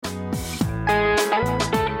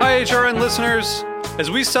HRN listeners.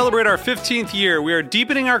 As we celebrate our 15th year, we are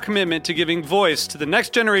deepening our commitment to giving voice to the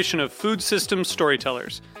next generation of food systems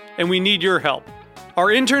storytellers, and we need your help. Our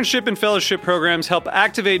internship and fellowship programs help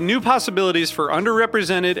activate new possibilities for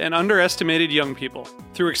underrepresented and underestimated young people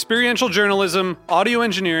through experiential journalism, audio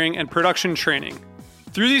engineering, and production training.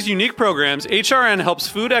 Through these unique programs, HRN helps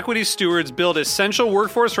food equity stewards build essential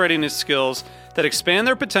workforce readiness skills that expand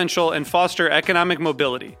their potential and foster economic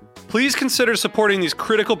mobility. Please consider supporting these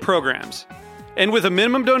critical programs. And with a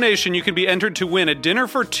minimum donation, you can be entered to win a dinner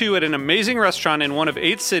for two at an amazing restaurant in one of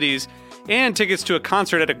 8 cities and tickets to a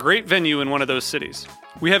concert at a great venue in one of those cities.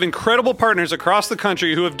 We have incredible partners across the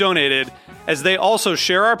country who have donated, as they also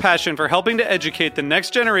share our passion for helping to educate the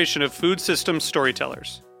next generation of food systems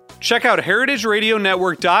storytellers. Check out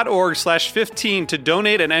heritageradionetwork.org/15 to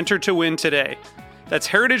donate and enter to win today. That's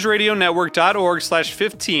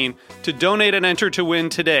heritageradionetwork.org/15 to donate and enter to win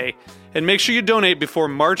today. And make sure you donate before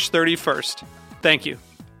March 31st. Thank you.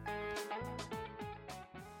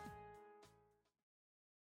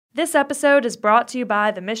 This episode is brought to you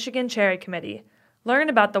by the Michigan Cherry Committee. Learn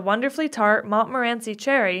about the wonderfully tart Montmorency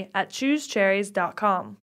cherry at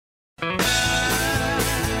choosecherries.com.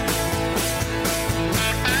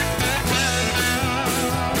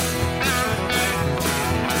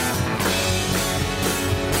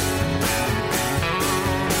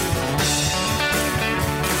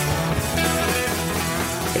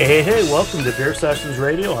 Hey, welcome to Beer Sessions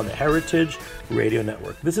Radio on the Heritage Radio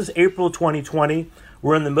Network. This is April 2020.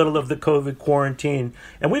 We're in the middle of the COVID quarantine,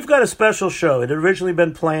 and we've got a special show. It had originally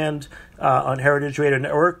been planned on Heritage Radio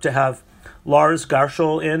Network to have Lars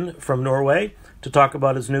Garskjold in from Norway to talk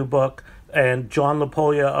about his new book, and John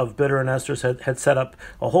LaPolia of Bitter and Esters had set up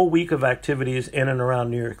a whole week of activities in and around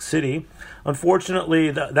New York City. Unfortunately,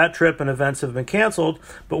 that trip and events have been canceled,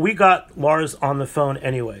 but we got Lars on the phone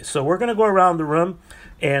anyway. So we're going to go around the room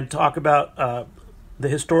and talk about the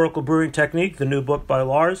historical brewing technique, the new book by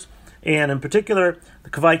Lars, and in particular,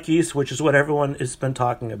 the Kveik yeast, which is what everyone has been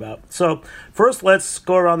talking about. So first, let's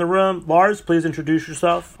go around the room. Lars, please introduce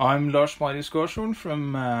yourself. I'm Lars Garskjold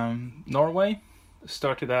from Norway.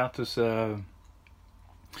 Started out as a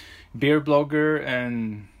beer blogger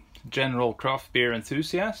and general craft beer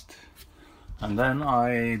enthusiast. And then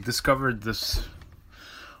I discovered this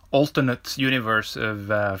alternate universe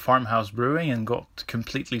of farmhouse brewing and got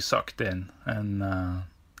completely sucked in, and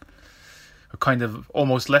kind of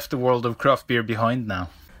almost left the world of craft beer behind now.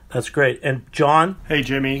 That's great. And John? Hey,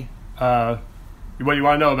 Jimmy. What do you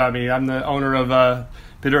want to know about me? I'm the owner of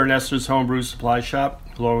Bitter and Esters Homebrew Supply Shop,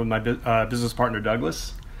 along with my business partner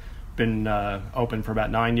Douglas. Been open for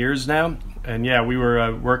about 9 years now. And yeah, we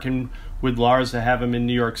were working with Lars to have him in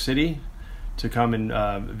New York City to come and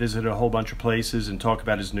visit a whole bunch of places and talk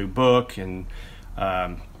about his new book and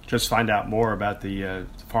just find out more about the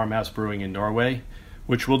farmhouse brewing in Norway,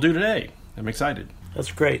 which we'll do today. I'm excited. That's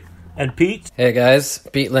great. And Pete? Hey guys,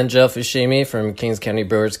 Pete Lengel-Fushimi from Kings County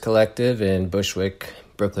Brewers Collective in Bushwick,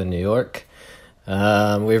 Brooklyn, New York. We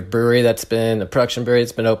have a brewery a production brewery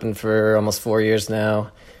that's been open for almost 4 years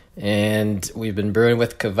now. And we've been brewing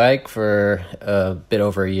with Kveik for a bit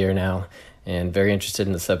over a year now, and very interested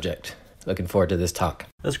in the subject. Looking forward to this talk.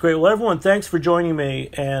 That's great. Well, everyone, thanks for joining me.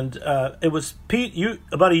 And it was Pete, you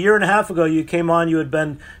about a year and a half ago, you came on, you had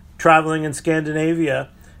been traveling in Scandinavia,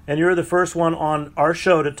 and you're the first one on our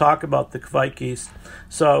show to talk about the Kveik yeast.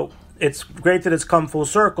 So it's great that it's come full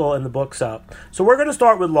circle and the book's out. So we're going to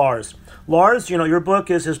start with Lars. Lars, your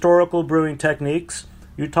book is Historical Brewing Techniques.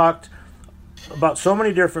 You talked about so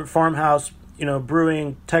many different farmhouse,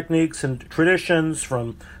 brewing techniques and traditions,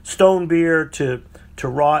 from stone beer to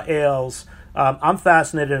raw ales. I'm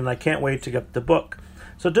fascinated, and I can't wait to get the book.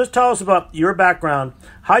 So just tell us about your background,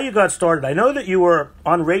 how you got started. I know that you were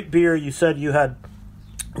on Rate Beer. You said you had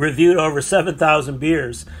reviewed over 7,000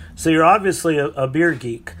 beers, so you're obviously a beer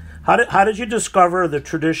geek. How did you discover the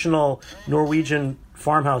traditional Norwegian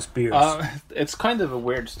farmhouse beers? It's kind of a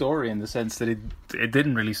weird story in the sense that it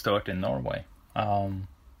didn't really start in Norway.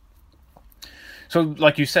 So,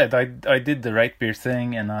 like you said, I did the Rate Beer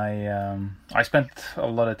thing, and I spent a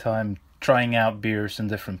lot of time trying out beers in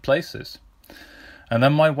different places. And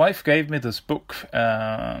then my wife gave me this book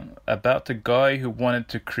about a guy who wanted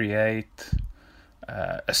to create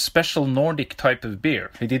a special Nordic type of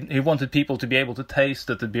beer. He wanted people to be able to taste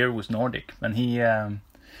that the beer was Nordic, and he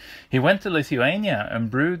went to Lithuania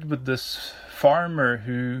and brewed with this farmer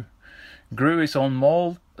who grew his own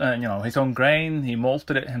malt, his own grain. He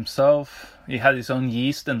malted it himself. He had his own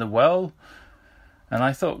yeast in the well. And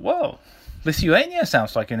I thought, well, Lithuania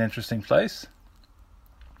sounds like an interesting place.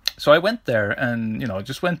 So I went there and,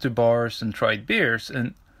 just went to bars and tried beers,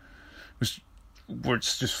 and was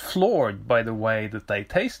was just floored by the way that they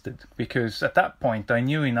tasted, because at that point I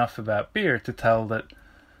knew enough about beer to tell that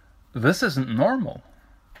this isn't normal.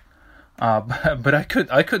 But I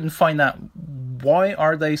couldn't find out why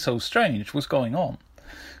are they so strange. What's going on?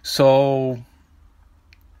 So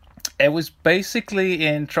it was basically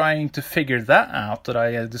in trying to figure that out that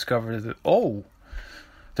I discovered that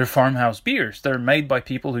they're farmhouse beers. They're made by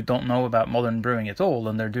people who don't know about modern brewing at all,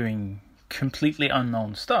 and they're doing completely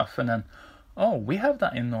unknown stuff. And then, we have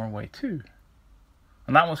that in Norway too.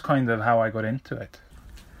 And that was kind of how I got into it.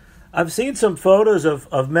 I've seen some photos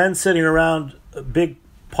of men sitting around a big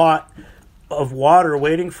pot of water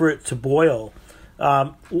waiting for it to boil.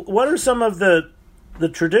 What are some of the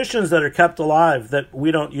traditions that are kept alive that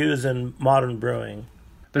we don't use in modern brewing?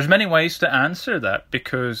 There's many ways to answer that,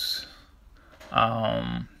 because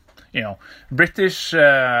British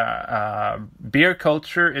beer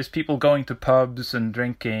culture is people going to pubs and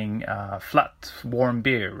drinking flat, warm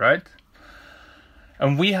beer, right?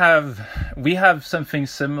 And we have something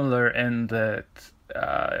similar in that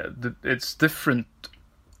it's different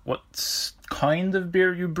what kind of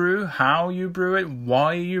beer you brew, how you brew it,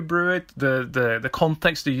 why you brew it, the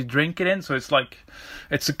context that you drink it in. So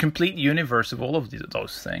it's a complete universe of all of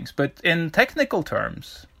those things. But in technical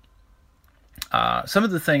terms, some of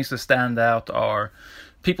the things that stand out are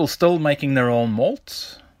people still making their own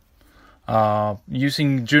malts,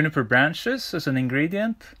 using juniper branches as an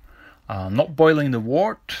ingredient, not boiling the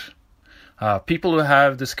wort, people who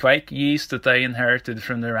have this Kveik yeast that they inherited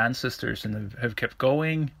from their ancestors and have kept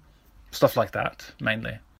going, stuff like that,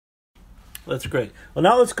 mainly. That's great. Well,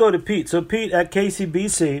 now let's go to Pete. So, Pete, at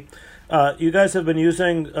KCBC, you guys have been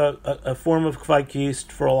using a form of Kveik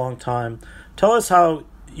yeast for a long time. Tell us how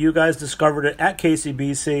you guys discovered it at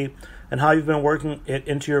KCBC and how you've been working it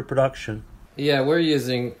into your production. Yeah, we're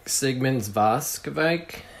using Sigmund's Voss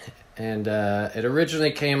Kveik, and it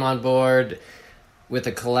originally came on board with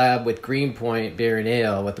a collab with Greenpoint Beer and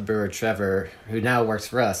Ale with the brewer Trevor, who now works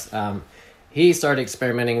for us. He started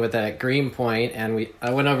experimenting with that at Greenpoint, and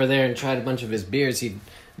I went over there and tried a bunch of his beers. He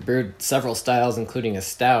brewed several styles, including a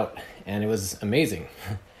stout, and it was amazing.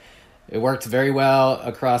 It worked very well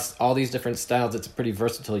across all these different styles. It's a pretty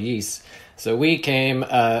versatile yeast. So we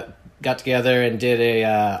got together and did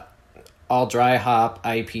a all dry hop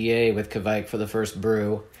IPA with Kveik for the first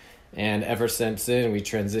brew. And ever since then, we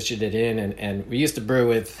transitioned it in. And we used to brew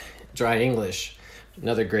with dry English,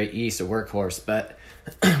 another great yeast, a workhorse. But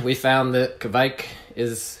we found that Kveik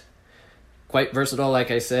is quite versatile,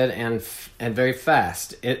 like I said, and very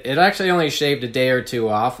fast. It actually only shaved a day or two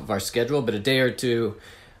off of our schedule, but a day or two,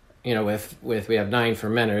 with we have 9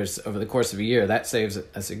 fermenters over the course of a year, that saves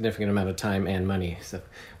a significant amount of time and money. So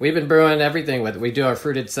we've been brewing everything with it. We do our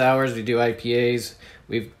fruited sours, we do IPAs.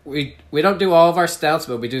 We don't do all of our stouts,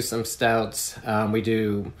 but we do some stouts. We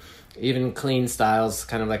do even clean styles,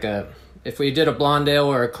 kind of like if we did a blonde ale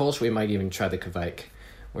or a Kolsch, we might even try the Kveik.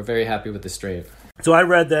 We're very happy with the strain. So I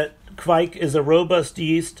read that Kveik is a robust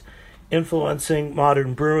yeast influencing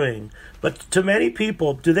modern brewing. But to many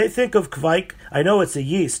people, do they think of Kveik, I know it's a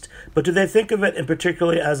yeast, but do they think of it in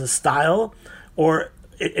particularly as a style? Or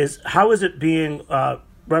how is it being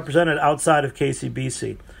represented outside of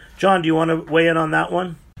KCBC? John, do you want to weigh in on that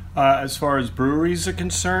one? As far as breweries are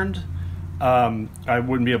concerned, I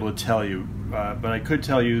wouldn't be able to tell you, but I could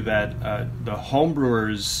tell you that the home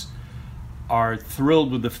brewers are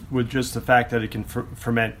thrilled with just the fact that it can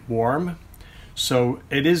ferment warm. So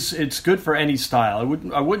it's good for any style.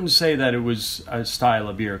 I wouldn't say that it was a style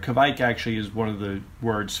of beer. Kveik actually is one of the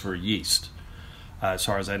words for yeast, as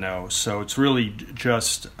far as I know. So it's really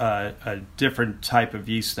just a different type of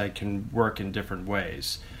yeast that can work in different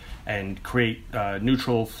ways and create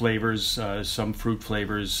neutral flavors, some fruit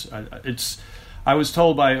flavors. I was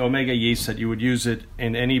told by Omega Yeast that you would use it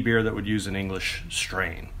in any beer that would use an English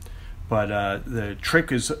strain. But the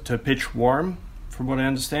trick is to pitch warm, from what I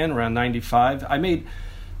understand, around 95. I made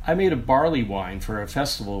a barley wine for a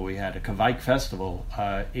festival we had, a Kveik festival,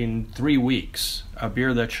 in 3 weeks. A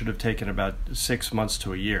beer that should have taken about 6 months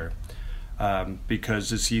to a year,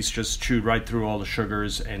 because this yeast just chewed right through all the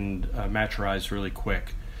sugars and maturized really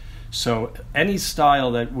quick. So any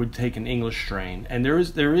style that would take an English strain, and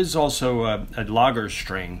there is also a lager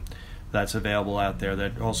strain that's available out there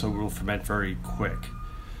that also will ferment very quick.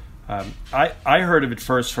 I heard of it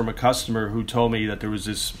first from a customer who told me that there was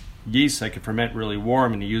this yeast that could ferment really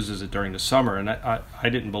warm and he uses it during the summer, and I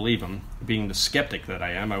didn't believe him. Being the skeptic that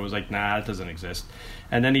I am, I was like, nah, it doesn't exist.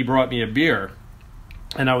 And then he brought me a beer,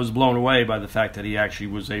 and I was blown away by the fact that he actually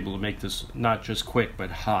was able to make this not just quick but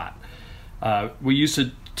hot. We used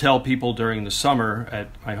to tell people during the summer at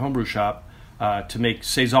my homebrew shop to make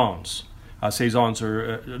saisons. Saisons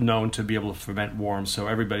are known to be able to ferment warm, so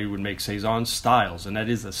everybody would make Saison styles, and that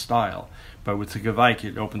is a style. But with the Kveik,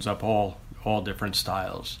 it opens up all different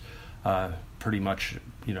styles. Pretty much,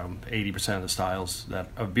 80% of the styles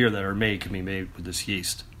of beer that are made can be made with this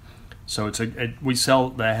yeast. So we sell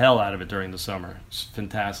the hell out of it during the summer. It's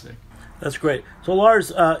fantastic. That's great. So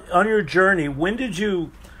Lars, on your journey, when did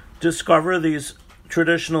you discover these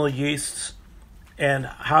traditional yeasts, and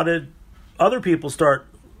how did other people start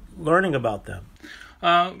learning about them?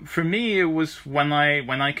 For me, it was when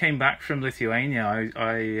I came back from Lithuania.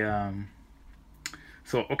 I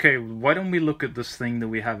thought, okay, why don't we look at this thing that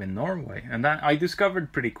we have in Norway? And that I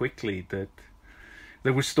discovered pretty quickly that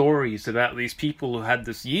there were stories about these people who had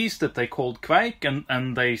this yeast that they called Kveik,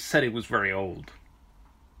 and they said it was very old.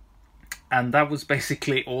 And that was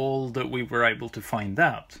basically all that we were able to find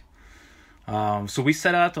out. So we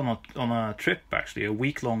set out on a trip, actually, a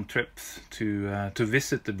week-long trip to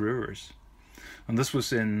visit the brewers. And this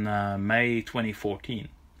was in May 2014.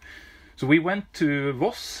 So we went to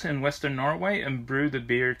Voss in Western Norway and brewed a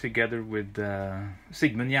beer together with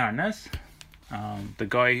Sigmund Gjernes, the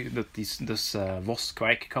guy that this Voss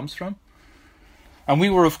Kveik comes from. And we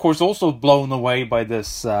were, of course, also blown away by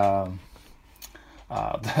this the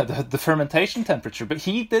fermentation temperature. But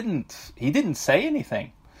he didn't say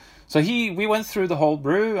anything. So we went through the whole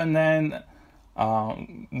brew, and then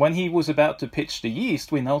when he was about to pitch the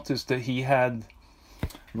yeast, we noticed that he had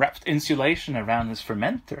wrapped insulation around his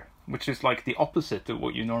fermenter, which is like the opposite of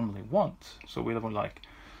what you normally want. So we were like,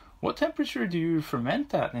 what temperature do you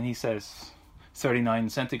ferment at? And he says 39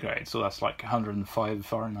 centigrade, so that's like 105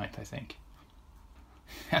 Fahrenheit, I think.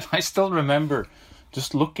 And I still remember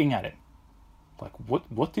just looking at it, like,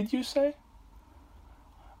 what did you say?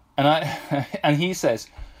 And he says,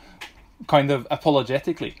 kind of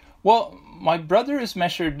apologetically, well, my brother has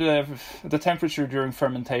measured the temperature during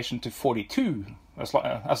fermentation to 42, as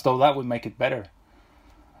though that would make it better.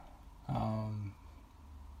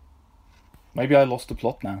 Maybe I lost the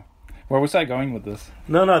plot now. Where was I going with this?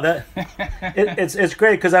 No, that it's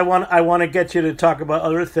great, because I want to get you to talk about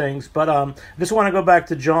other things, but I just want to go back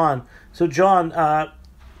to John. So John,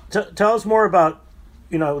 tell us more about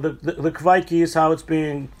the Kveik yeast, how it's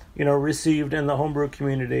being received in the homebrew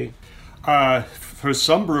community. For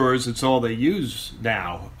some brewers, it's all they use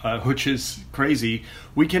now, which is crazy.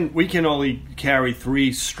 We can only carry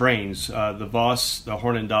 3 strains: the Voss, the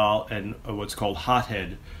Hornindal, and what's called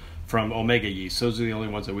Hothead from Omega yeast. Those are the only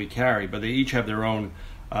ones that we carry, but they each have their own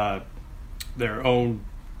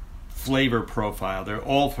flavor profile. They're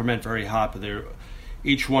all ferment very hot, but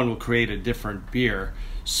each one will create a different beer.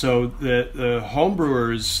 So the home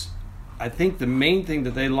brewers, I think the main thing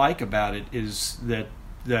that they like about it is that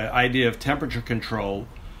the idea of temperature control,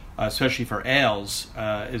 especially for ales,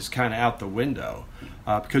 is kind of out the window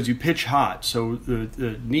because you pitch hot. So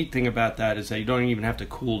the neat thing about that is that you don't even have to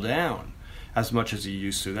cool down as much as you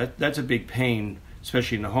used to. That's a big pain,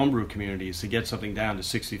 especially in the homebrew community, is to get something down to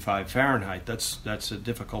 65 Fahrenheit. That's a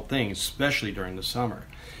difficult thing, especially during the summer.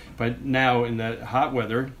 But now in the hot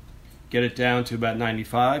weather, get it down to about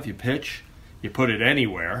 95, you pitch, you put it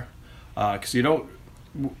anywhere, because you don't,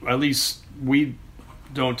 at least we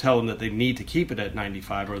don't tell them that they need to keep it at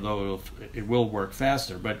 95, although it will work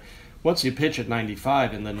faster. But once you pitch at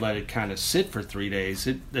 95 and then let it kind of sit for 3 days,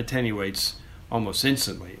 it attenuates almost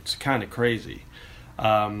instantly. It's kind of crazy.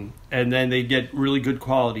 And then they get really good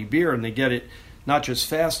quality beer, and they get it not just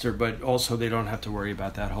faster, but also they don't have to worry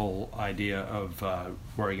about that whole idea of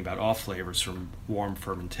worrying about off flavors from warm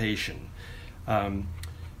fermentation.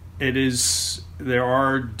 There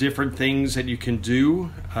are different things that you can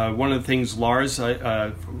do. One of the things, Lars,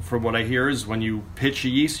 from what I hear, is when you pitch a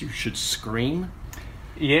yeast, you should scream.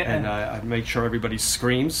 Yeah. And I make sure everybody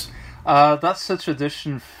screams. That's a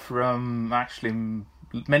tradition from actually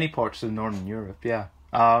many parts of Northern Europe, yeah.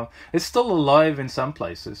 It's still alive in some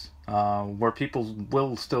places, where people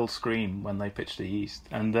will still scream when they pitch the yeast.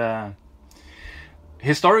 And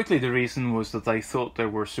historically, the reason was that they thought there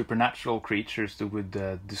were supernatural creatures that would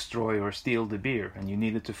destroy or steal the beer, and you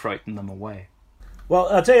needed to frighten them away. Well,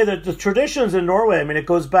 I'll tell you that the traditions in Norway, I mean, it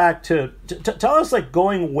goes back to tell us, like,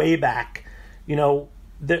 going way back.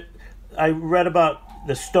 I read about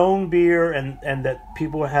the stone beer and that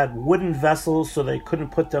people had wooden vessels so they couldn't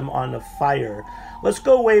put them on a fire. Let's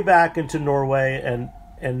go way back into Norway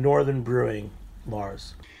and northern brewing,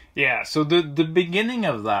 Lars. Yeah, so the beginning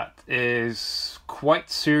of that is quite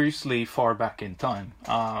seriously far back in time.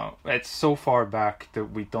 It's so far back that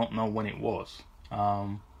we don't know when it was.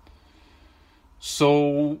 The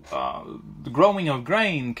growing of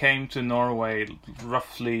grain came to Norway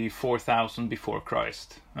roughly 4,000 before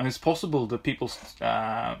Christ. And it's possible that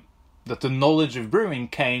that the knowledge of brewing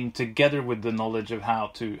came together with the knowledge of how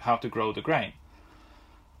to grow the grain.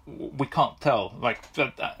 We can't tell. Like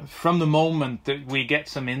from the moment that we get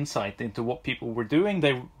some insight into what people were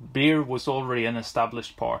doing, beer was already an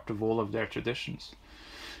established part of all of their traditions.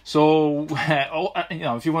 So,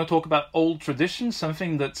 if you want to talk about old traditions,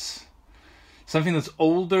 something that's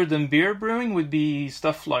older than beer brewing would be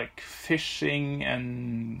stuff like fishing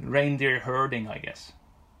and reindeer herding, I guess.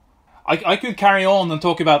 I could carry on and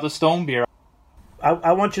talk about the stone beer.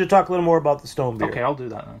 I want you to talk a little more about the stone beer. Okay, I'll do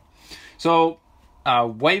that then. So,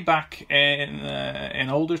 way back in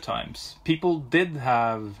older times, people did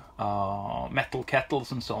have metal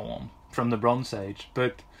kettles and so on from the Bronze Age,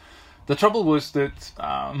 but the trouble was that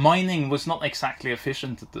mining was not exactly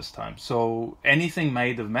efficient at this time, so anything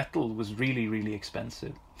made of metal was really, really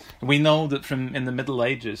expensive. We know that in the Middle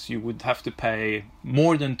Ages you would have to pay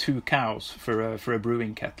more than 2 cows for a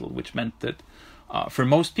brewing kettle, which meant that for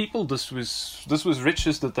most people this was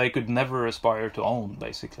riches that they could never aspire to own,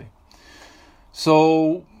 basically.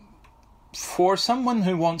 So for someone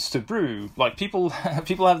who wants to brew, like people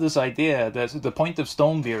have this idea that the point of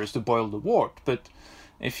stone beer is to boil the wort, but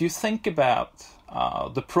if you think about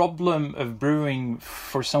the problem of brewing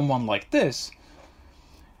for someone like this,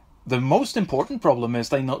 the most important problem is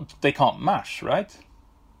they can't mash, right?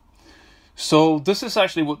 So this is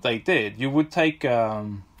actually what they did. You would take a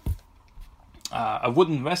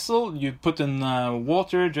wooden vessel, you put in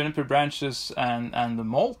water, juniper branches, and the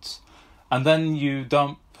malt, and then you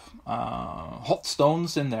dump hot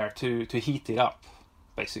stones in there to heat it up,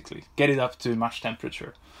 basically. Get it up to mash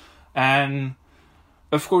temperature. And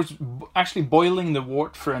of course, actually boiling the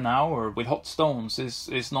wort for an hour with hot stones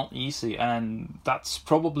is not easy, and that's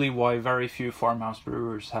probably why very few farmhouse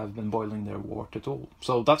brewers have been boiling their wort at all.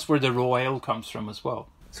 So that's where the raw ale comes from as well.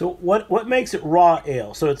 So what makes it raw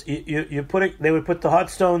ale? So it's you put it. They would put the hot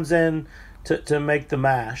stones in to make the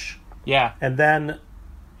mash. Yeah. And then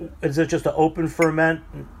is it just an open ferment?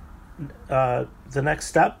 The next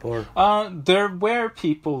step, or there were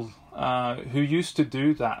people who used to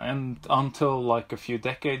do that, and until like a few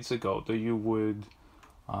decades ago, that you would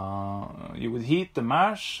heat the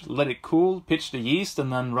mash, let it cool, pitch the yeast,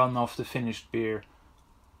 and then run off the finished beer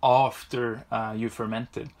after you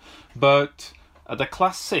fermented. But the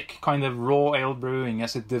classic kind of raw ale brewing,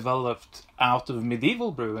 as it developed out of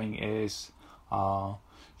medieval brewing, is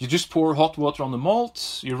you just pour hot water on the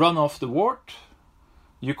malt, you run off the wort,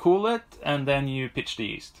 you cool it, and then you pitch the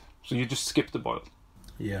yeast. So you just skip the boil.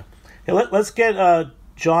 Yeah. Hey, let's get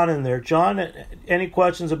John in there. John, any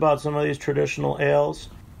questions about some of these traditional ales?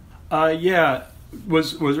 Yeah.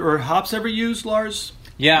 Were hops ever used, Lars?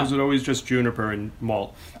 Yeah. Or was it always just juniper and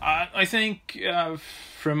malt? I think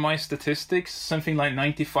from my statistics, something like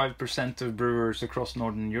 95% of brewers across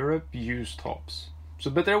Northern Europe used hops.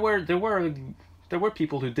 So, but there were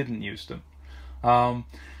people who didn't use them.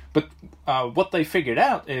 But what they figured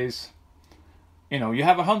out is, you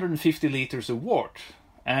have 150 liters of wort,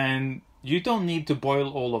 and you don't need to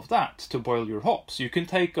boil all of that to boil your hops. You can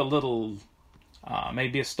take a little,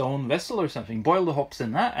 maybe a stone vessel or something, boil the hops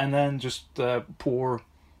in that, and then just pour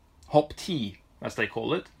hop tea, as they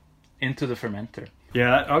call it, into the fermenter.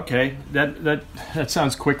 Yeah. Okay. That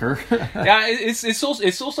sounds quicker. Yeah.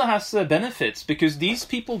 It also has benefits, because these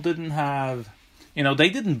people didn't have. They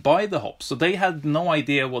didn't buy the hops, so they had no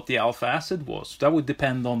idea what the alpha acid was. That would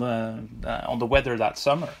depend on the weather that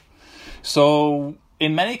summer. So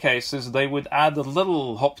in many cases, they would add a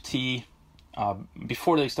little hop tea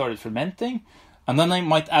before they started fermenting, and then they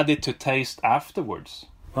might add it to taste afterwards.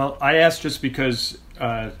 Well, I asked just because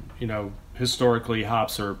historically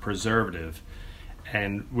hops are a preservative,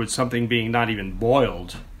 and with something being not even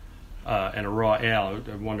boiled in a raw ale,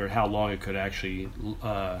 I wondered how long it could actually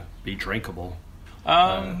be drinkable.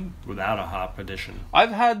 Without a hop addition.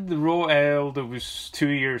 I've had the raw ale that was 2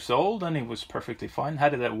 years old, and it was perfectly fine.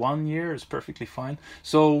 Had it at 1 year, it's perfectly fine.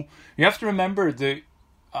 So you have to remember that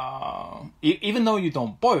even though you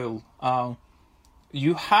don't boil,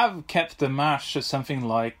 you have kept the mash at something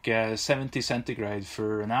like 70 centigrade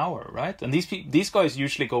for an hour, right? And these guys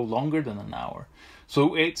usually go longer than an hour.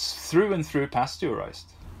 So it's through and through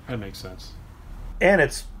pasteurized. That makes sense. And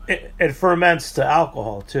it ferments to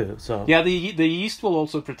alcohol too. So yeah, the yeast will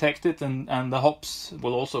also protect it, and the hops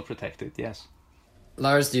will also protect it. Yes.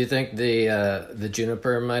 Lars, do you think the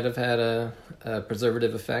juniper might have had a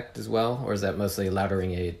preservative effect as well, or is that mostly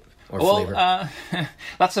lautering aid or flavor?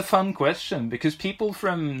 That's a fun question, because people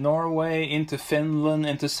from Norway into Finland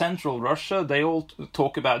into central Russia, they all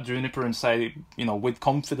talk about juniper and say, with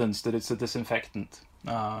confidence that it's a disinfectant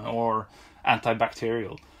or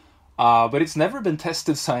antibacterial. but it's never been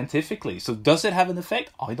tested scientifically. So does it have an effect?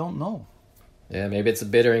 I don't know. Yeah, maybe it's a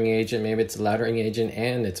bittering agent, maybe it's a lautering agent,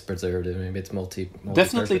 and it's preservative. Maybe it's multi.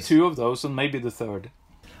 Definitely two of those, and maybe the third.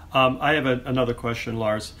 I have another question,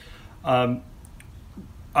 Lars.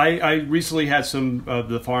 I recently had some of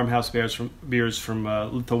the farmhouse beers from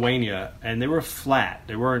Lithuania, and they were flat.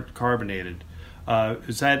 They weren't carbonated.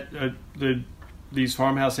 Is that these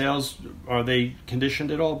farmhouse ales? Are they conditioned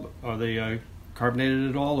at all? Are they carbonated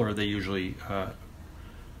at all, or are they usually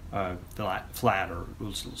flat or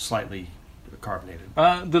slightly carbonated?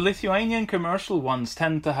 The Lithuanian commercial ones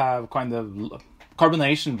tend to have kind of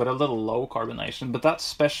carbonation, but a little low carbonation. But that's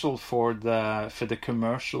special for the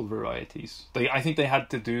commercial varieties. I think they had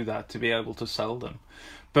to do that to be able to sell them.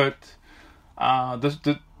 But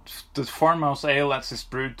the farmhouse ale as it's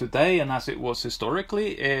brewed today and as it was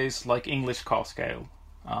historically is like English cask ale.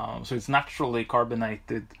 So it's naturally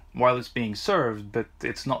carbonated while it's being served, but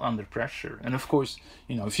it's not under pressure. And of course,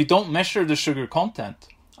 if you don't measure the sugar content,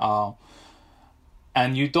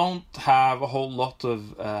 and you don't have a whole lot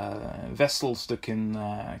of vessels that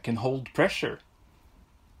can hold pressure,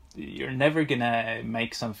 you're never gonna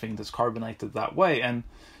make something that's carbonated that way. And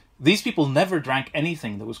these people never drank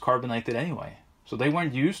anything that was carbonated anyway, so they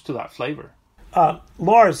weren't used to that flavor.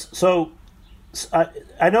 Lars, so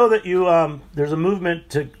I know that you there's a movement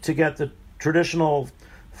to get the traditional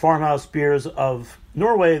farmhouse beers of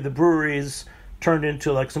Norway, the breweries, turned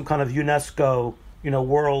into like some kind of UNESCO,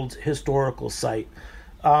 World Historical Site.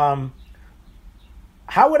 How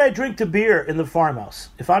would I drink the beer in the farmhouse?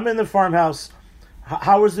 If I'm in the farmhouse,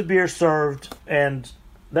 how is the beer served? And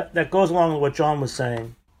that goes along with what John was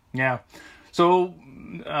saying. Yeah. So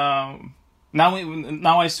now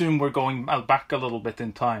I assume we're going back a little bit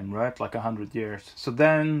in time, right? Like 100 years. So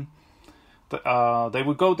then they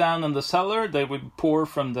would go down in the cellar. They would pour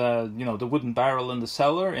from the wooden barrel in the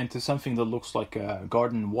cellar into something that looks like a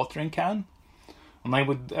garden watering can. And they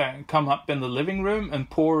would come up in the living room and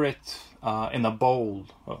pour it in a bowl,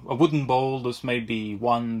 a wooden bowl that's maybe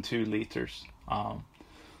 1-2 liters.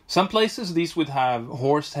 Some places these would have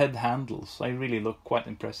horse head handles. They really look quite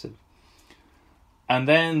impressive. And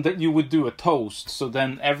then you would do a toast, so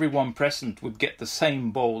then everyone present would get the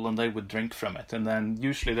same bowl and they would drink from it. And then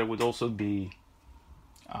usually there would also be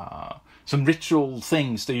some ritual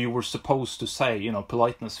things that you were supposed to say,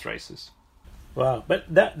 politeness phrases. Wow, but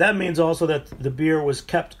that means also that the beer was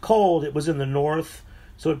kept cold. It was in the north,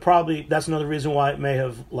 so that's another reason why it may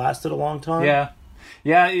have lasted a long time.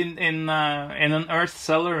 Yeah. In an earth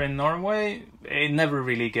cellar in Norway, it never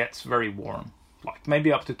really gets very warm. Like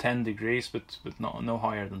maybe up to 10 degrees, but no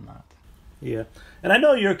higher than that. Yeah, and I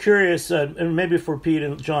know you're curious, and maybe for Pete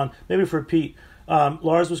and John,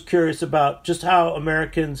 Lars was curious about just how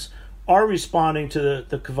Americans are responding to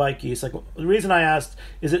the Kveik yeast. Like, the reason I asked,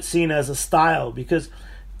 is it seen as a style? Because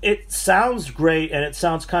it sounds great and it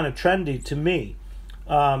sounds kind of trendy to me.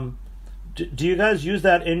 Do you guys use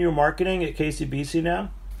that in your marketing at KCBC now?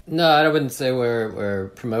 No, I wouldn't say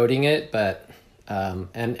we're promoting it, but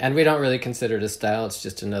and we don't really consider it a style. It's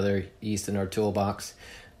just another yeast in our toolbox.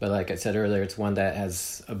 But like I said earlier, it's one that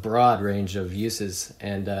has a broad range of uses,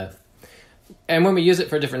 and when we use it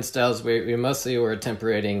for different styles, we mostly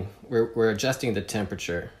we're adjusting the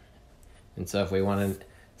temperature. And so if we want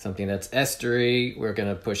something that's estery, we're going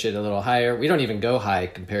to push it a little higher. We don't even go high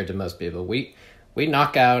compared to most people. We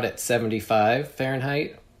knock out at 75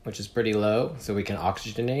 Fahrenheit, which is pretty low, so we can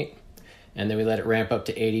oxygenate. And then we let it ramp up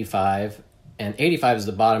to 85. And 85 is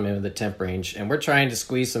the bottom end of the temp range. And we're trying to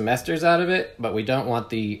squeeze some esters out of it, but we don't want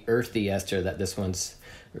the earthy ester that this one's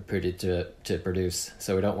reputed to produce,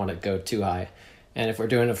 so we don't want to go too high. And if we're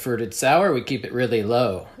doing a fruited sour, we keep it really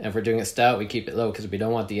low. And if we're doing a stout, we keep it low because we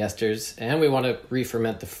don't want the esters, and we want to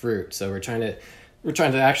re-ferment the fruit. So we're trying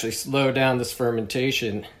to actually slow down this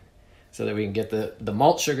fermentation so that we can get the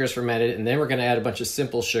malt sugars fermented, and then we're going to add a bunch of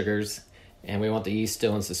simple sugars, and we want the yeast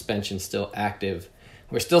still in suspension, still active.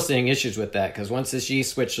 We're still seeing issues with that because once this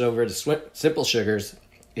yeast switches over to simple sugars,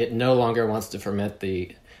 it no longer wants to ferment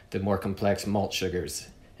the more complex malt sugars.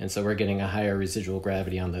 And so we're getting a higher residual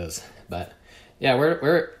gravity on those. But yeah,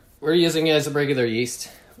 we're using it as a regular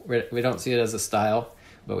yeast. We don't see it as a style,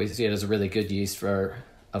 but we see it as a really good yeast for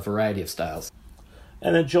a variety of styles.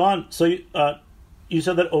 And then John, so you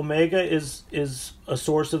said that Omega is a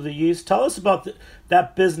source of the yeast. Tell us about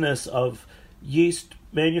that business of yeast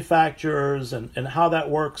manufacturers and how that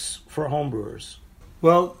works for homebrewers.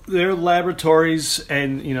 Well, they're laboratories,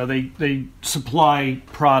 and they supply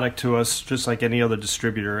product to us just like any other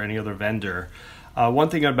distributor, any other vendor. One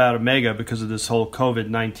thing about Omega, because of this whole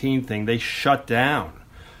COVID-19 thing, they shut down,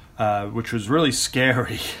 which was really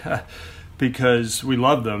scary. because we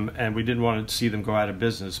love them and we didn't want to see them go out of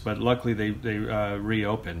business. But luckily they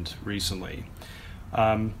reopened recently.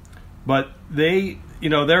 But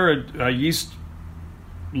they're a yeast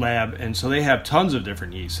lab, and so they have tons of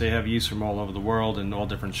different yeasts. They have yeast from all over the world and all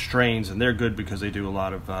different strains, and they're good because they do a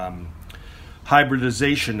lot of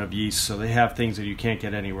hybridization of yeast, so they have things that you can't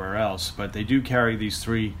get anywhere else. But they do carry these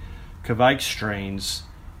 3 Kveik strains,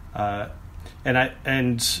 and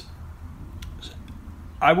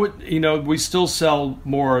I would, we still sell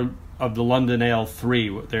more of the London Ale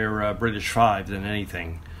 3, their British 5, than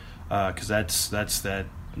anything, because that's that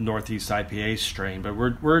Northeast IPA strain. But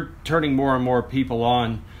we're turning more and more people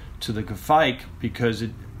on to the Kveik because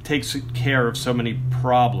it takes care of so many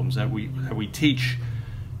problems that we teach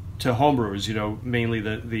to homebrewers. Mainly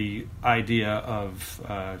the idea of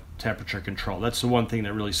temperature control. That's the one thing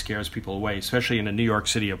that really scares people away, especially in a New York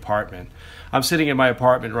City apartment. I'm sitting in my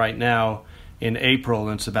apartment right now in April,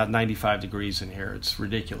 and it's about 95 degrees in here. It's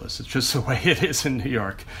ridiculous. It's just the way it is in New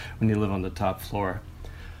York when you live on the top floor.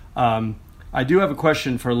 I do have a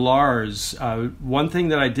question for Lars. One thing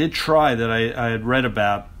that I did try that I had read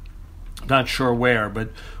about, not sure where, but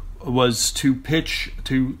was to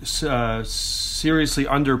seriously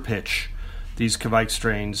underpitch these Kveik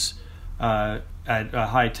strains at a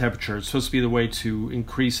high temperature. It's supposed to be the way to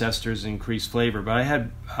increase esters and increase flavor, but I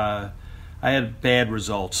had bad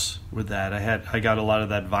results with that. I got a lot of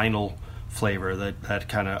that vinyl flavor, that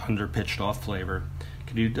kind of underpitched off flavor.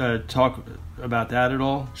 Could you talk about that at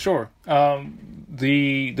all? Sure.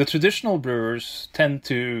 The traditional brewers tend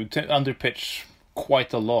to underpitch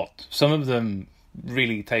quite a lot. Some of them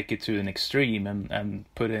really take it to an extreme and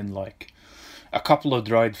put in like a couple of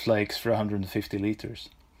dried flakes for 150 liters.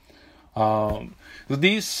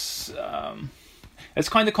 It's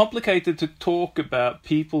kind of complicated to talk about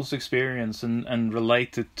people's experience and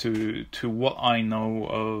relate it to what I know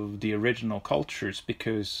of the original cultures,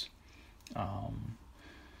 because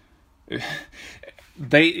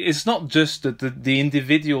it's not just that the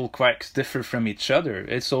individual Kveiks differ from each other.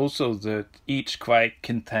 It's also that each Kveik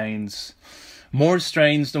contains more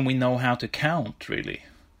strains than we know how to count, really.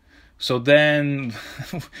 So then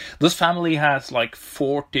this family has like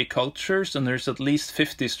 40 cultures, and there's at least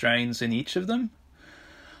 50 strains in each of them.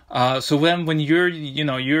 So when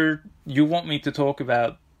you want me to talk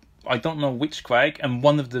about, I don't know which Kveik, and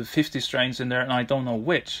one of the 50 strains in there, and I don't know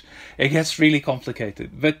which, it gets really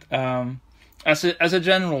complicated. But as a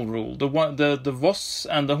general rule, the Voss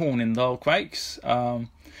and the Hornindal Kveiks,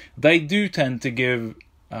 they do tend to give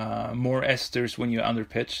more esters when you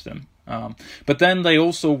underpitch them. But then they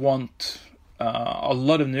also want a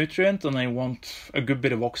lot of nutrient, and they want a good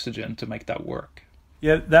bit of oxygen to make that work.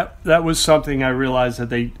 Yeah, that was something I realized, that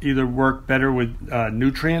they either work better with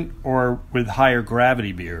nutrient or with higher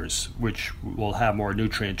gravity beers, which will have more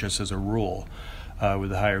nutrient just as a rule. With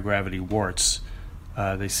the higher gravity worts,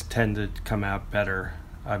 they tend to come out better.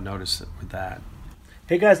 I've noticed it with that.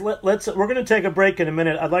 Hey guys, we're going to take a break in a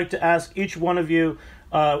minute. I'd like to ask each one of you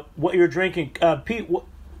what you're drinking. Pete,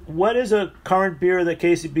 what is a current beer that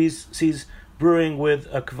KCBC's brewing with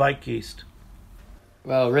a Kveik yeast?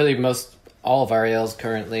 Well, really all of our ales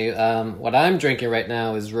currently. What I'm drinking right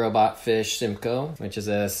now is Robot Fish Simcoe, which is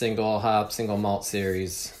a single hop, single malt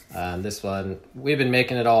series. This one, we've been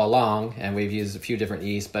making it all along, and we've used a few different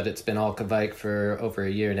yeasts, but it's been all Kveik for over a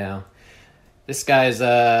year now. This guy's,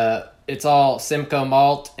 it's all Simcoe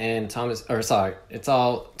malt and it's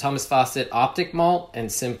all Thomas Fawcett Optic malt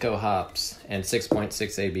and Simcoe hops and 6.6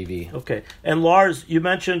 ABV. Okay. And Lars, you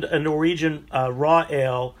mentioned a Norwegian raw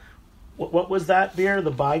ale. What was that beer?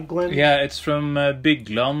 The Byglen? Yeah, it's from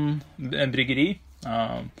Bygland Bryggeri.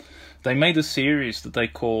 They made a series that they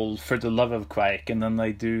call For the Love of Kveik, and then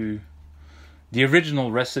they do the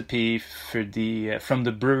original recipe for from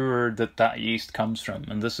the brewer that yeast comes from,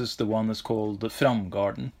 and this is the one that's called the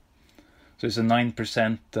Framgarden. So it's a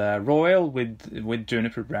 9% raw ale with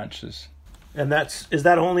juniper branches. And is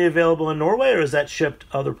that only available in Norway, or is that shipped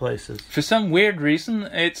other places? For some weird reason,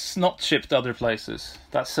 it's not shipped other places.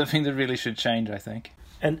 That's something that really should change, I think.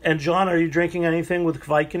 And John, are you drinking anything with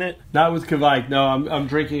Kveik in it? Not with Kveik, no. I'm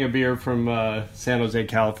drinking a beer from San Jose,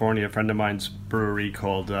 California, a friend of mine's brewery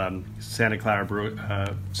called Santa Clara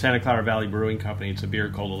Valley Brewing Company. It's a beer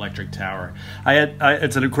called Electric Tower.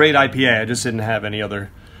 It's a great IPA. I just didn't have any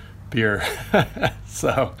other beer.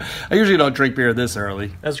 So I usually don't drink beer this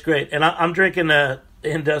early. That's great. And I'm drinking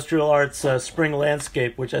Industrial Arts Spring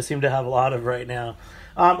Landscape, which I seem to have a lot of right now.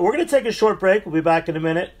 We're going to take a short break. We'll be back in a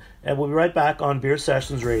minute, and we'll be right back on Beer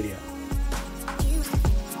Sessions Radio.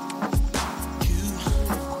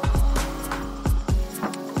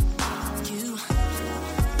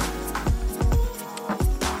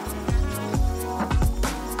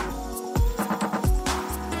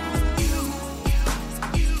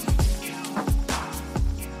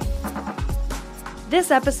 This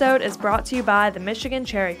episode is brought to you by the Michigan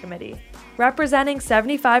Cherry Committee, representing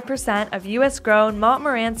 75% of U.S.-grown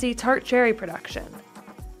Montmorency tart cherry production.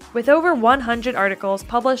 With over 100 articles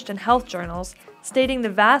published in health journals stating the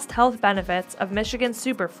vast health benefits of Michigan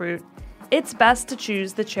superfruit, it's best to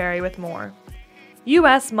choose the cherry with more.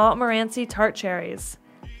 U.S. Montmorency tart cherries.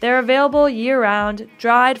 They're available year-round,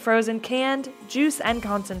 dried, frozen, canned, juice, and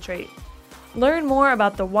concentrate. Learn more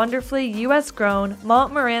about the wonderfully U.S.-grown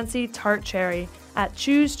Montmorency tart cherry at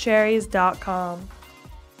choosecherries.com.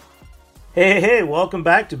 Hey, welcome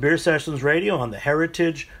back to Beer Sessions Radio on the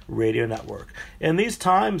Heritage Radio Network. In these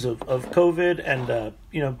times of COVID and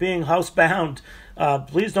being housebound,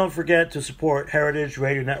 please don't forget to support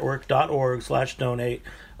heritageradionetwork.org/donate.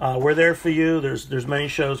 We're there for you. There's many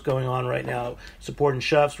shows going on right now supporting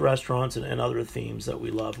chefs, restaurants, and other themes that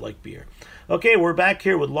we love, like beer. Okay, we're back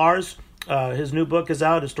here with Lars. His new book is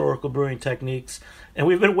out, Historical Brewing Techniques, and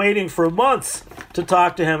we've been waiting for months to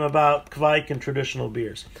talk to him about Kveik and traditional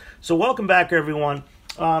beers. So welcome back, everyone.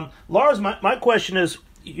 Lars, my question is,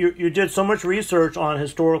 you did so much research on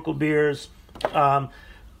historical beers. How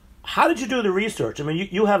did you do the research? I mean,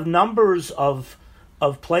 you have numbers of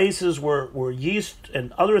places where yeast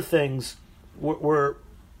and other things were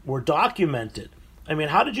documented. I mean,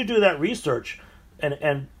 how did you do that research?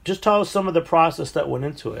 And just tell us some of the process that went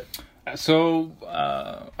into it. So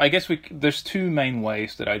I guess there's two main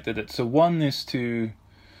ways that I did it. So one is to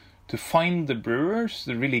find the brewers,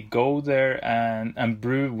 to really go there and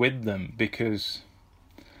brew with them, because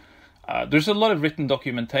there's a lot of written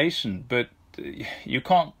documentation, but you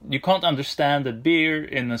can't understand a beer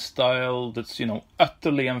in a style that's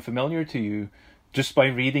utterly unfamiliar to you just by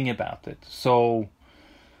reading about it. So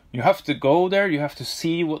you have to go there, you have to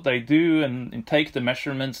see what they do and take the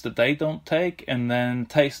measurements that they don't take, and then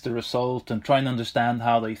taste the result and try and understand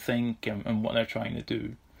how they think and what they're trying to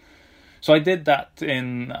do. So I did that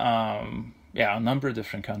in a number of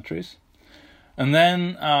different countries. And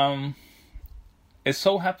then it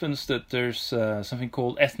so happens that there's something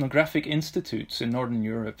called ethnographic institutes in Northern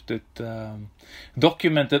Europe that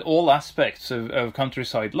documented all aspects of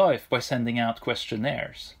countryside life by sending out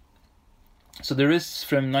questionnaires. So there is,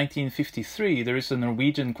 from 1953, there is a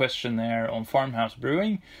Norwegian questionnaire on farmhouse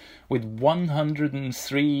brewing with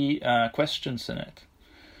 103 questions in it.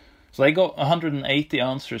 So they got 180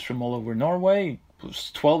 answers from all over Norway. It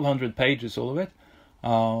was 1,200 pages, all of it.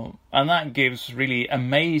 And that gives really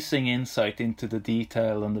amazing insight into the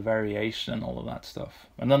detail and the variation and all of that stuff.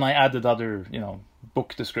 And then I added other,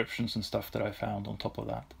 book descriptions and stuff that I found on top of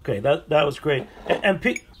that. Okay, that was great. And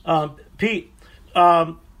Pete,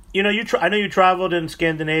 I know you traveled in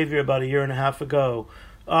Scandinavia about a year and a half ago.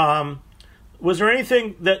 Was there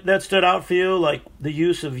anything that stood out for you, like the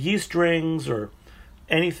use of yeast rings, or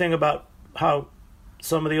anything about how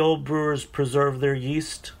some of the old brewers preserve their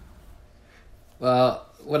yeast? Well,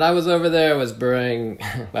 when I was over there, I was brewing,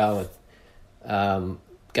 with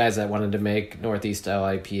guys that wanted to make Northeast style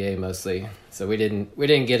IPA mostly. So we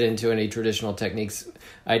didn't get into any traditional techniques.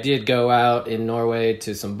 I did go out in Norway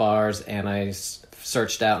to some bars, and I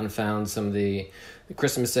searched out and found some of the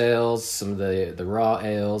Christmas ales, some of the raw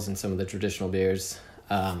ales, and some of the traditional beers.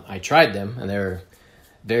 I tried them, and they were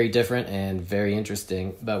very different and very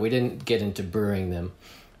interesting, but we didn't get into brewing them.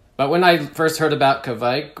 But when I first heard about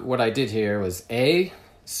Kveik, what I did hear was A,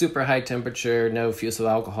 super high temperature, no fusel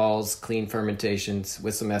alcohols, clean fermentations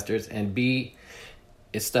with some esters, and B,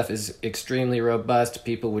 its stuff is extremely robust.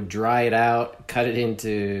 People would dry it out, cut it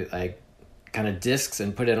into kind of discs,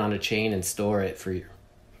 and put it on a chain and store it for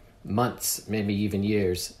months, maybe even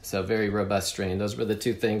years. So very robust strain. Those were the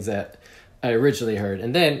two things that I originally heard.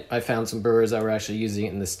 And then I found some brewers that were actually using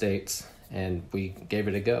it in the States, and we gave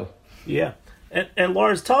it a go. Yeah. And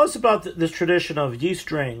Lars, tell us about this tradition of yeast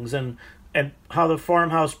rings and how the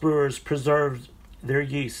farmhouse brewers preserved their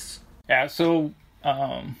yeasts. Yeah, so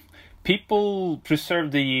people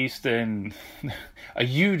preserved the yeast in a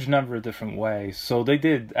huge number of different ways. So they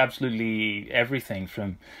did absolutely everything,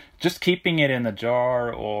 from just keeping it in a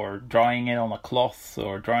jar, or drying it on a cloth,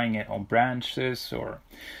 or drying it on branches,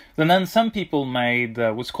 and then some people made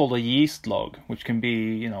what's called a yeast log, which can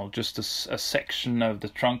be, just a section of the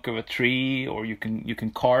trunk of a tree, or you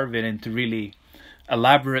can carve it into really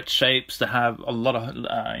elaborate shapes that have a lot of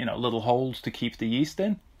little holes to keep the yeast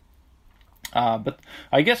in. But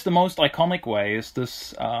I guess the most iconic way is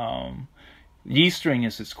this yeast ring,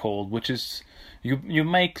 as it's called, which is you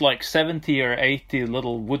make like 70 or 80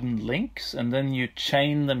 little wooden links, and then you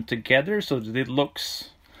chain them together so that it looks,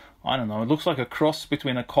 it looks like a cross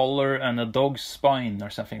between a collar and a dog's spine or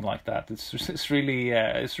something like that. It's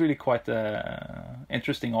really quite an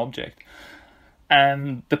interesting object.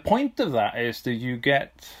 And the point of that is that you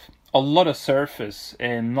get a lot of surface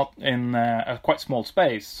in a quite small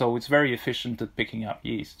space, so it's very efficient at picking up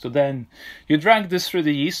yeast. So then you drag this through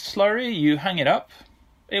the yeast slurry, you hang it up,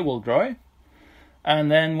 it will dry,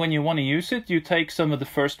 and then when you want to use it, you take some of the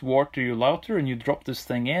first water you lauter and you drop this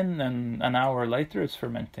thing in, and an hour later it's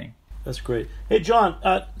fermenting. That's great. Hey, John,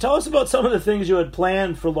 tell us about some of the things you had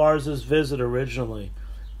planned for Lars's visit originally,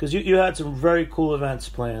 because you had some very cool events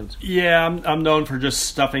planned. Yeah, I'm known for just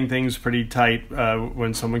stuffing things pretty tight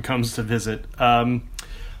when someone comes to visit.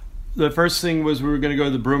 The first thing was we were going to go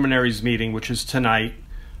to the Brewminaries meeting, which is tonight.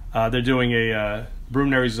 They're doing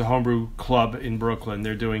Brewminaries is a homebrew club in Brooklyn.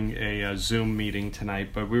 They're doing a Zoom meeting tonight,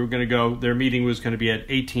 but we were going to go. Their meeting was going to be at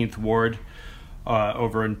 18th Ward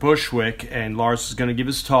over in Bushwick, and Lars is going to give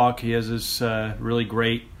his talk. He has this really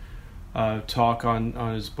great talk on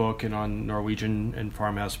his book and on Norwegian and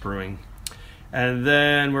farmhouse brewing. And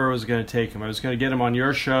then where was I going to take him? I was going to get him on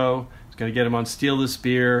your show. I was going to get him on Steal This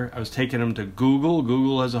Beer. I was taking him to Google.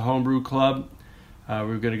 Google has a homebrew club. We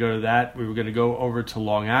were going to go to that. We were going to go over to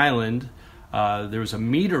Long Island. There was a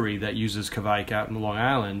meadery that uses Kveik out in Long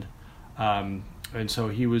Island. And so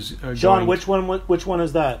he was John, which one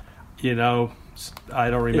is that? You know, I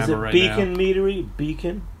don't remember right now. Is it Beacon Meadery?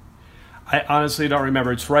 Beacon? I honestly don't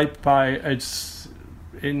remember. It's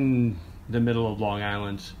in the middle of Long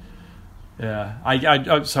Island. Yeah.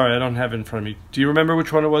 I'm sorry, I don't have it in front of me. Do you remember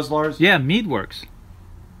which one it was, Lars? Yeah, Meadworks.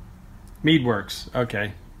 Meadworks,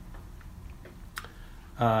 okay.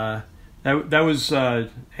 That was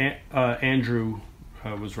Andrew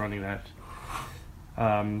was running that.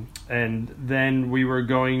 And then we were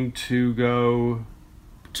going to go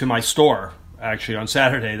to my store, actually, on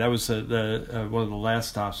Saturday. That was the one of the last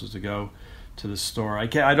stops, was to go to the store. I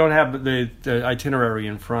don't have the itinerary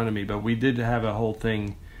in front of me, but we did have a whole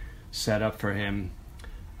thing set up for him.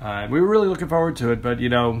 We were really looking forward to it, but you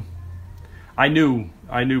know, I knew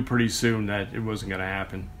pretty soon that it wasn't going to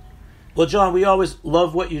happen. Well, John, we always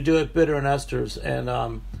love what you do at Bitter and Esther's,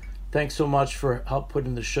 and thanks so much for help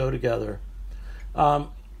putting the show together.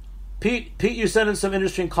 Pete, you sent in some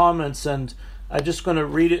interesting comments, and I'm just going to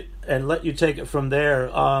read it and let you take it from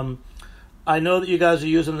there. I know that you guys are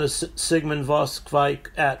using the Sigmund Voss Kveik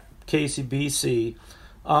at KCBC.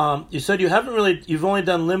 You said you've only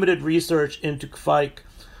done limited research into Kveik,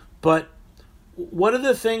 but what are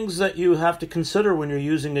the things that you have to consider when you're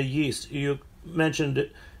using a yeast? You mentioned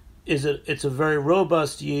it's a very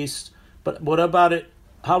robust yeast, but what about it?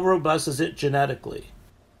 How robust is it genetically?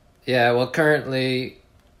 Yeah, well, currently,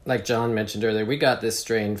 like John mentioned earlier, we got this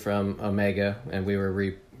strain from Omega, and we were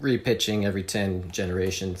repitching every 10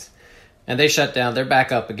 generations. And they shut down. They're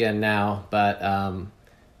back up again now, but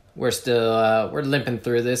we're still we're limping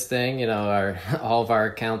through this thing. You know, all of our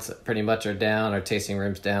accounts pretty much are down, our tasting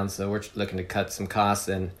room's down, so we're looking to cut some costs.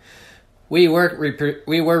 And we were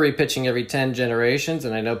repitching every 10 generations,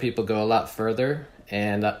 and I know people go a lot further.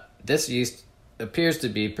 And this yeast appears to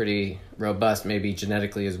be pretty robust, maybe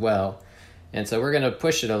genetically as well. And so we're going to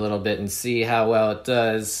push it a little bit and see how well it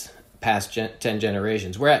does past 10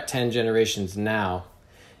 generations. We're at 10 generations now.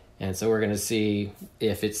 And so we're going to see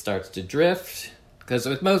if it starts to drift. Because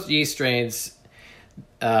with most yeast strains,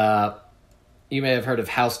 you may have heard of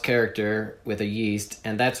house character with a yeast.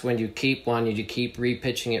 And that's when you keep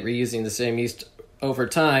repitching it, reusing the same yeast over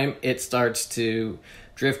time, it starts to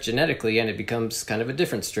drift genetically and it becomes kind of a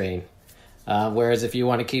different strain. Whereas if you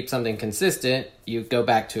want to keep something consistent, you go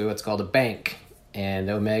back to what's called a bank.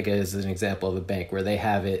 And Omega is an example of a bank where they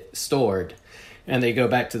have it stored. And they go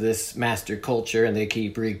back to this master culture and they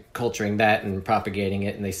keep reculturing that and propagating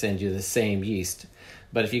it, and they send you the same yeast.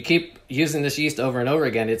 But if you keep using this yeast over and over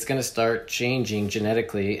again, it's going to start changing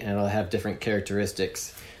genetically and it'll have different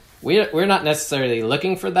characteristics. We're not necessarily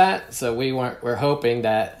looking for that, so we're hoping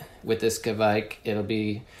that with this Kveik, it'll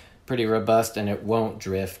be pretty robust and it won't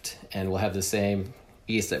drift, and we'll have the same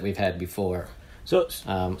yeast that we've had before. So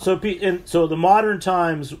Pete, so the modern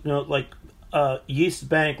times, like yeast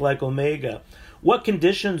bank like Omega, what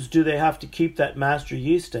conditions do they have to keep that master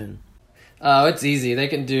yeast in? Oh, it's easy. They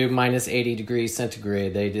can do minus 80 degrees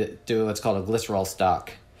centigrade. They do what's called a glycerol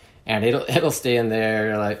stock, and it'll stay in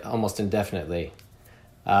there like almost indefinitely.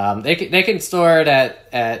 They can store it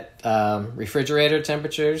at refrigerator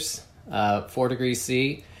temperatures, 4 degrees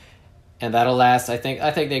C, and that'll last. I think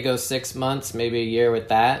they go 6 months, maybe a year with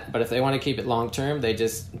that. But if they want to keep it long term, they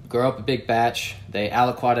just grow up a big batch. They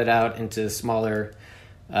aliquot it out into smaller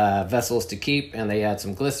vessels to keep, and they add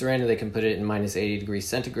some glycerin, and they can put it in minus 80 degrees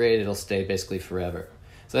centigrade. It'll stay basically forever.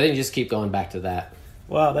 So they can just keep going back to that.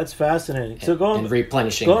 Wow, that's fascinating. So and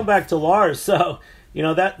replenishing. Going back to Lars, so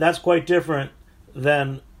that's quite different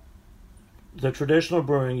than the traditional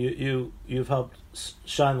brewing you've helped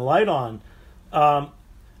shine the light on. I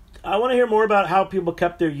want to hear more about how people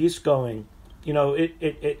kept their yeast going. You know,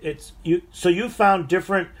 it's you. So you found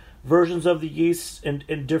different versions of the yeast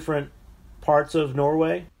in different parts of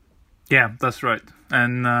Norway. Yeah, that's right.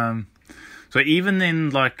 And so even in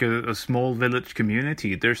like a small village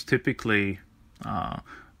community, there's typically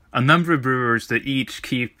a number of brewers that each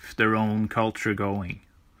keep their own culture going.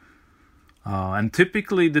 And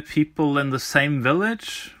typically the people in the same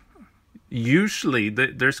village, usually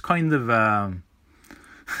there's kind of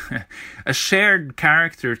a shared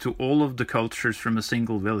character to all of the cultures from a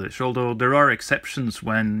single village, although there are exceptions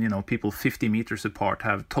when, you know, people 50 meters apart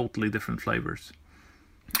have totally different flavors.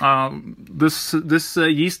 This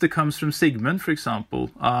yeast that comes from Sigmund, for example,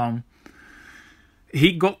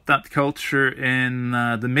 he got that culture in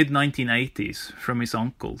the mid-1980s from his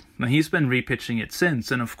uncle. Now, he's been repitching it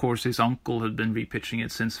since, and of course his uncle had been repitching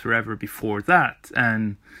it since forever before that.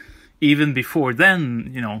 And even before then,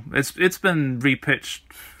 you know, it's been repitched,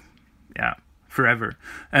 forever.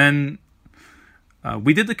 And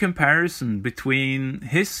we did the comparison between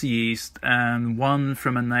his yeast and one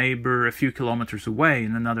from a neighbor a few kilometers away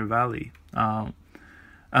in another valley.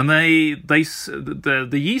 And the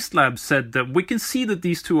yeast lab said that we can see that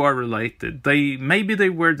these two are related. Maybe they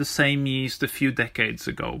were the same yeast a few decades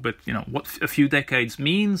ago, but you know what a few decades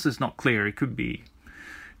means is not clear. It could be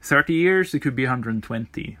 30 years, it could be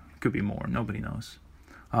 120, it could be more. Nobody knows.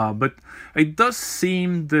 But it does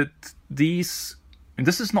seem that and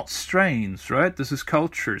this is not strains, right? This is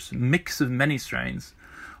cultures, mix of many strains,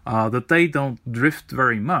 that they don't drift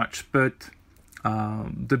very much, but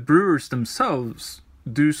the brewers themselves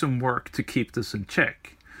do some work to keep this in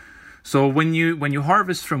check. So when you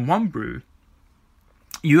harvest from one brew,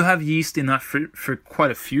 you have yeast enough for quite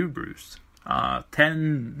a few brews,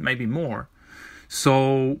 10, maybe more.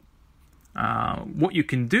 So what you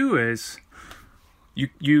can do is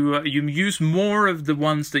you use more of the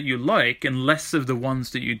ones that you like and less of the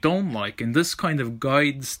ones that you don't like, and this kind of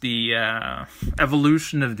guides the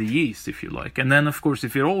evolution of the yeast, if you like. And then, of course,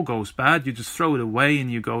 if it all goes bad, you just throw it away and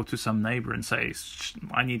you go to some neighbor and say,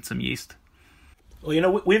 I need some yeast. Well, you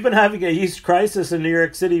know, we've been having a yeast crisis in New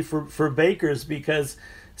York City for bakers, because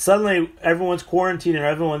suddenly everyone's quarantining and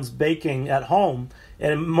everyone's baking at home,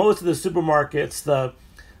 and in most of the supermarkets, the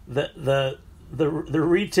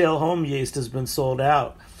retail home yeast has been sold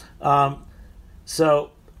out.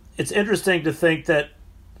 So it's interesting to think that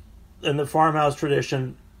in the farmhouse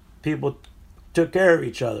tradition, people took care of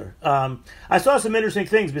each other. I saw some interesting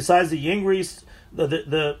things besides the Yingries,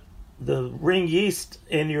 the ring yeast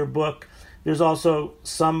in your book. There's also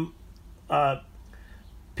some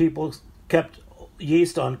people kept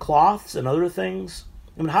yeast on cloths and other things.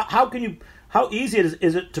 I mean, how easy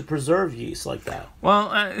is it to preserve yeast like that?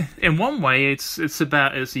 Well, in one way, it's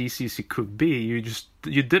about as easy as it could be.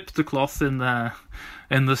 You dip the cloth in the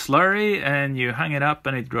slurry and you hang it up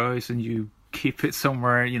and it dries, and you keep it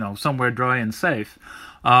somewhere dry and safe.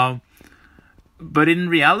 But in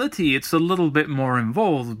reality, it's a little bit more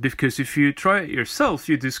involved, because if you try it yourself,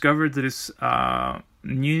 you discover that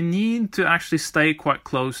you need to actually stay quite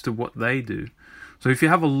close to what they do. So if you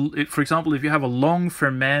have a long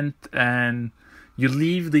ferment and you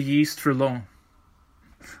leave the yeast for long,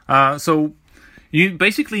 so you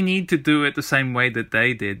basically need to do it the same way that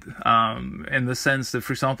they did, in the sense that,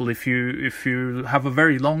 for example, if you have a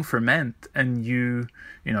very long ferment and you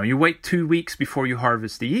wait 2 weeks before you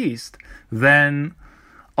harvest the yeast, then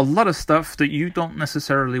a lot of stuff that you don't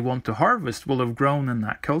necessarily want to harvest will have grown in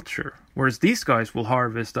that culture, whereas these guys will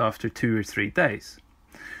harvest after 2 or 3 days.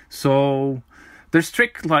 So there's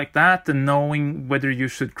tricks like that, and knowing whether you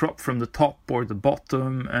should crop from the top or the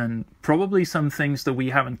bottom, and probably some things that we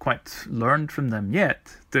haven't quite learned from them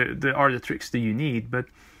yet. There are the tricks that you need, but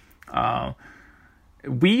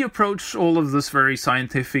we approach all of this very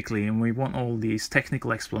scientifically, and we want all these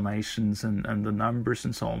technical explanations and the numbers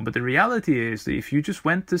and so on. But the reality is that if you just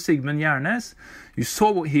went to Sigmund Gjernes, you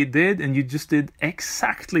saw what he did, and you just did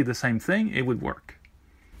exactly the same thing, it would work.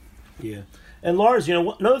 Yeah. And Lars,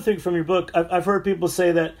 another thing from your book, I've heard people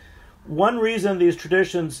say that one reason these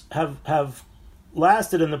traditions have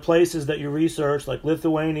lasted in the places that you research, like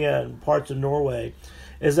Lithuania and parts of Norway,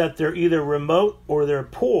 is that they're either remote or they're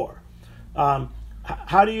poor.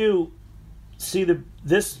 How do you see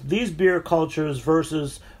these beer cultures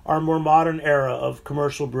versus our more modern era of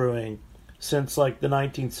commercial brewing since like the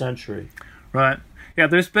 19th century? Right. Yeah,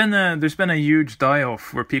 there's been a huge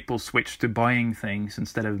die-off where people switch to buying things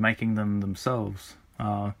instead of making them themselves.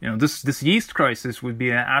 This yeast crisis would be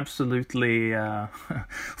an absolutely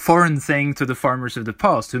foreign thing to the farmers of the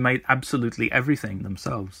past, who made absolutely everything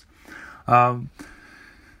themselves.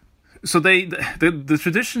 So the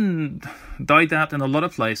tradition died out in a lot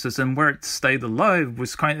of places, and where it stayed alive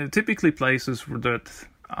was kind of typically places where that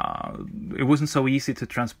it wasn't so easy to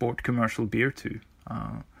transport commercial beer to,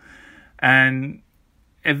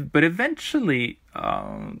 but eventually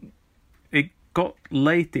it got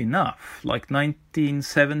late enough, like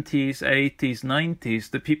 1970s, 80s, 90s,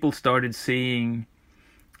 that people started seeing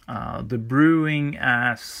the brewing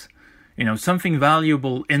as something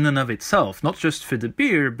valuable in and of itself, not just for the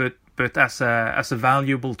beer, but as a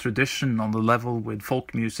valuable tradition on the level with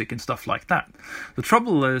folk music and stuff like that. The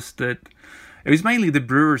trouble is that it was mainly the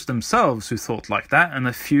brewers themselves who thought like that, and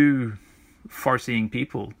a few far-seeing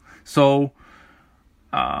people. So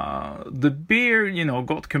the beer,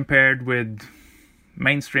 got compared with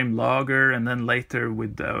mainstream lager, and then later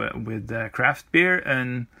with craft beer,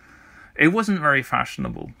 and it wasn't very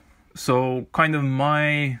fashionable. So kind of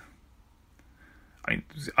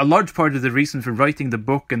a large part of the reason for writing the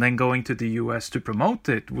book and then going to the US to promote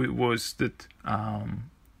it was that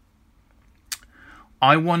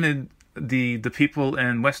I wanted the people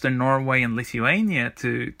in Western Norway and Lithuania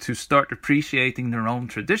to start appreciating their own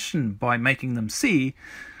tradition by making them see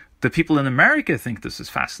that people in America think this is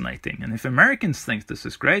fascinating. And if Americans think this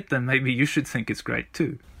is great, then maybe you should think it's great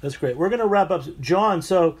too. That's great. We're going to wrap up. John,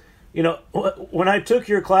 so, when I took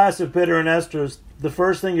your class of bitter and esters, the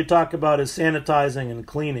first thing you talk about is sanitizing and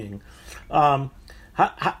cleaning. How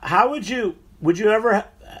would you ever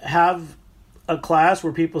have a class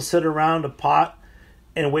where people sit around a pot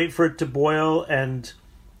and wait for it to boil and,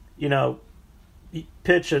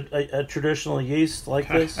 pitch a traditional yeast like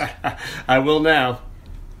this? I will now.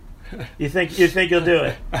 You think you'll do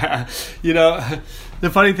it? The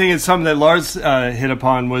funny thing is, something that Lars hit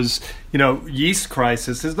upon was, yeast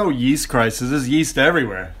crisis. There's no yeast crisis. There's yeast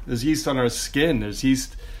everywhere. There's yeast on our skin. There's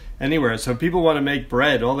yeast anywhere. So if people want to make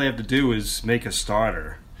bread, all they have to do is make a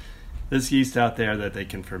starter. There's yeast out there that they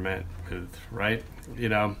can ferment with, right?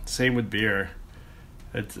 Same with beer.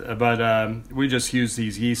 But we just use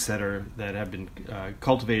these yeasts that have been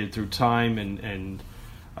cultivated through time, and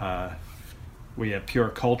we have pure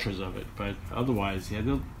cultures of it. But otherwise,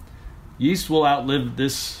 yeast will outlive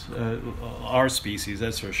our species,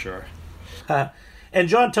 that's for sure. And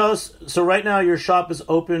John, tell us, so right now your shop is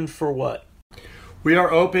open for what? We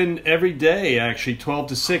are open every day, actually, 12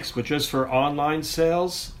 to 6, but just for online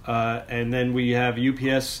sales. And then we have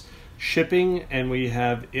UPS shipping, and we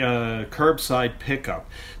have curbside pickup.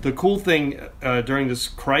 The cool thing during this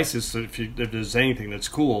crisis, if there's anything that's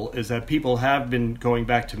cool, is that people have been going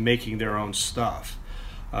back to making their own stuff.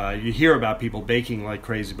 You hear about people baking like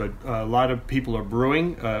crazy, but a lot of people are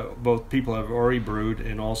brewing. Both people have already brewed,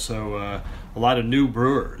 and also a lot of new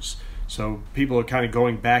brewers. So people are kind of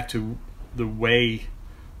going back to the way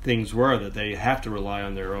things were, that they have to rely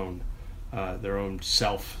on their own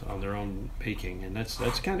self, on their own baking, and that's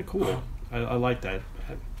kind of cool. I like that,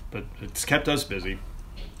 but it's kept us busy.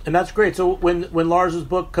 And that's great. So when Lars's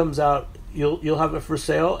book comes out, you'll have it for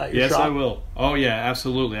sale at your shop? Yes, I will. Oh yeah,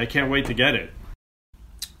 absolutely. I can't wait to get it.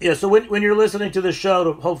 Yeah, so when you're listening to the show,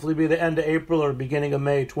 it'll hopefully be the end of April or beginning of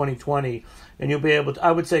May 2020, and you'll be able to,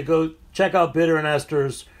 I would say, go check out Bitter and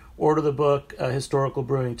Esters, order the book, Historical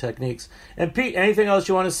Brewing Techniques. And Pete, anything else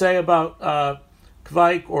you want to say about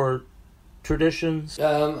Kveik or traditions?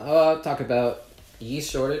 I'll talk about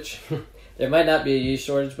yeast shortage. There might not be a yeast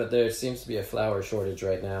shortage, but there seems to be a flour shortage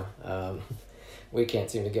right now. We can't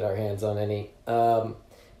seem to get our hands on any.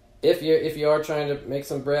 If you are trying to make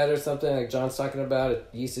some bread or something, like John's talking about,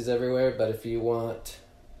 yeast is everywhere. But if you want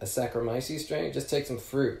a Saccharomyces strain, just take some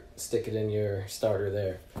fruit, stick it in your starter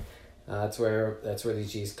there. That's where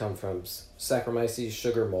these yeasts come from. Saccharomyces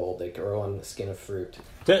sugar mold. They grow on the skin of fruit.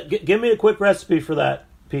 Give me a quick recipe for that,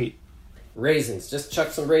 Pete. Raisins. Just chuck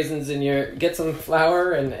some raisins in get some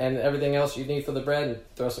flour and everything else you need for the bread, and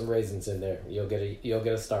throw some raisins in there. You'll get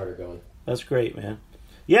a starter going. That's great, man.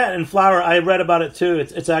 Yeah, and flour, I read about it too.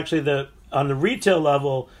 It's actually on the retail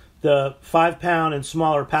level, the 5-pound and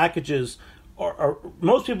smaller packages are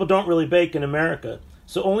most people don't really bake in America.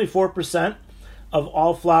 So only 4% of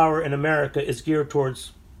all flour in America is geared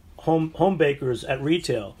towards home bakers at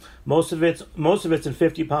retail. Most of it's in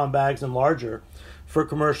 50-pound bags and larger for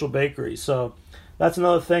commercial bakeries. So that's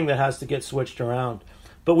another thing that has to get switched around.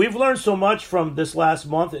 But we've learned so much from this last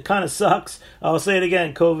month. It kind of sucks. I'll say it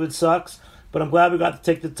again, COVID sucks. But I'm glad we got to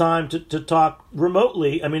take the time to talk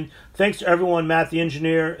remotely. I mean, thanks to everyone, Matt the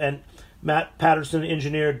engineer and Matt Patterson,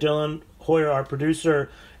 engineer, Dylan Hoyer, our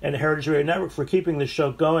producer, and Heritage Radio Network for keeping this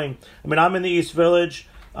show going. I mean, I'm in the East Village.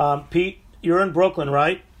 Pete, you're in Brooklyn,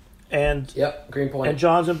 right? Yep, Greenpoint. And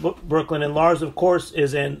John's in Brooklyn. And Lars, of course,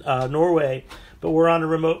 is in Norway. But we're on a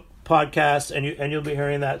remote podcast, and you'll be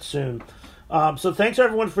hearing that soon. So thanks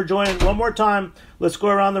everyone for joining. One more time, let's go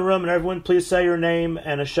around the room and everyone please say your name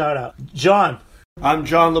and a shout out. John. I'm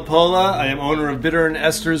John Lapola. I am owner of Bitter and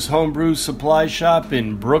Esther's Homebrew Supply Shop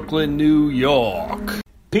in Brooklyn, New York.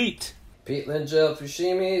 Pete. Pete Lingel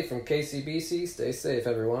Fushimi from KCBC. Stay safe,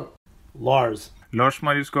 everyone. Lars. Lars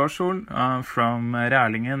Marius Garsol from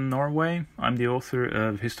Rælingen, Norway. I'm the author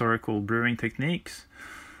of Historical Brewing Techniques,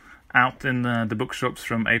 out in the bookshops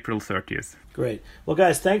from April 30th. Great. Well,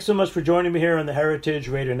 guys, thanks so much for joining me here on the Heritage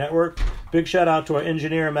Radio Network. Big shout out to our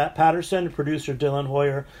engineer, Matt Patterson, producer, Dylan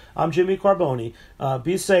Hoyer. I'm Jimmy Carboni.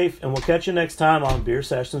 Be safe, and we'll catch you next time on Beer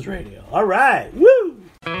Sessions Radio. All right. Woo!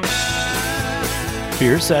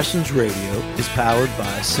 Beer Sessions Radio is powered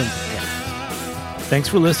by Simplecast. Thanks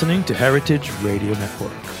for listening to Heritage Radio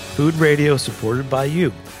Network, food radio supported by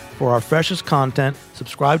you. For our freshest content,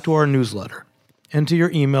 subscribe to our newsletter. Enter your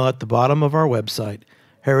email at the bottom of our website,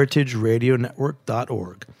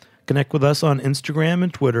 heritageradionetwork.org. Connect with us on Instagram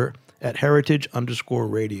and Twitter at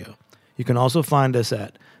heritage_radio. You can also find us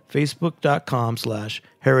at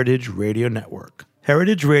facebook.com/Heritage Radio Network.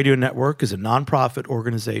 Heritage Radio Network is a nonprofit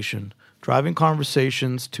organization driving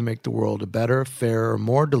conversations to make the world a better, fairer,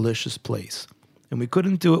 more delicious place. And we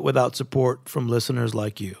couldn't do it without support from listeners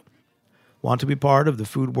like you. Want to be part of the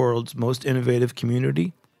food world's most innovative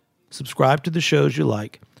community? Subscribe to the shows you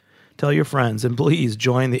like. Tell your friends, and please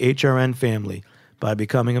join the HRN family by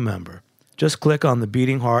becoming a member. Just click on the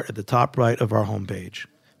beating heart at the top right of our homepage.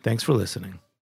 Thanks for listening.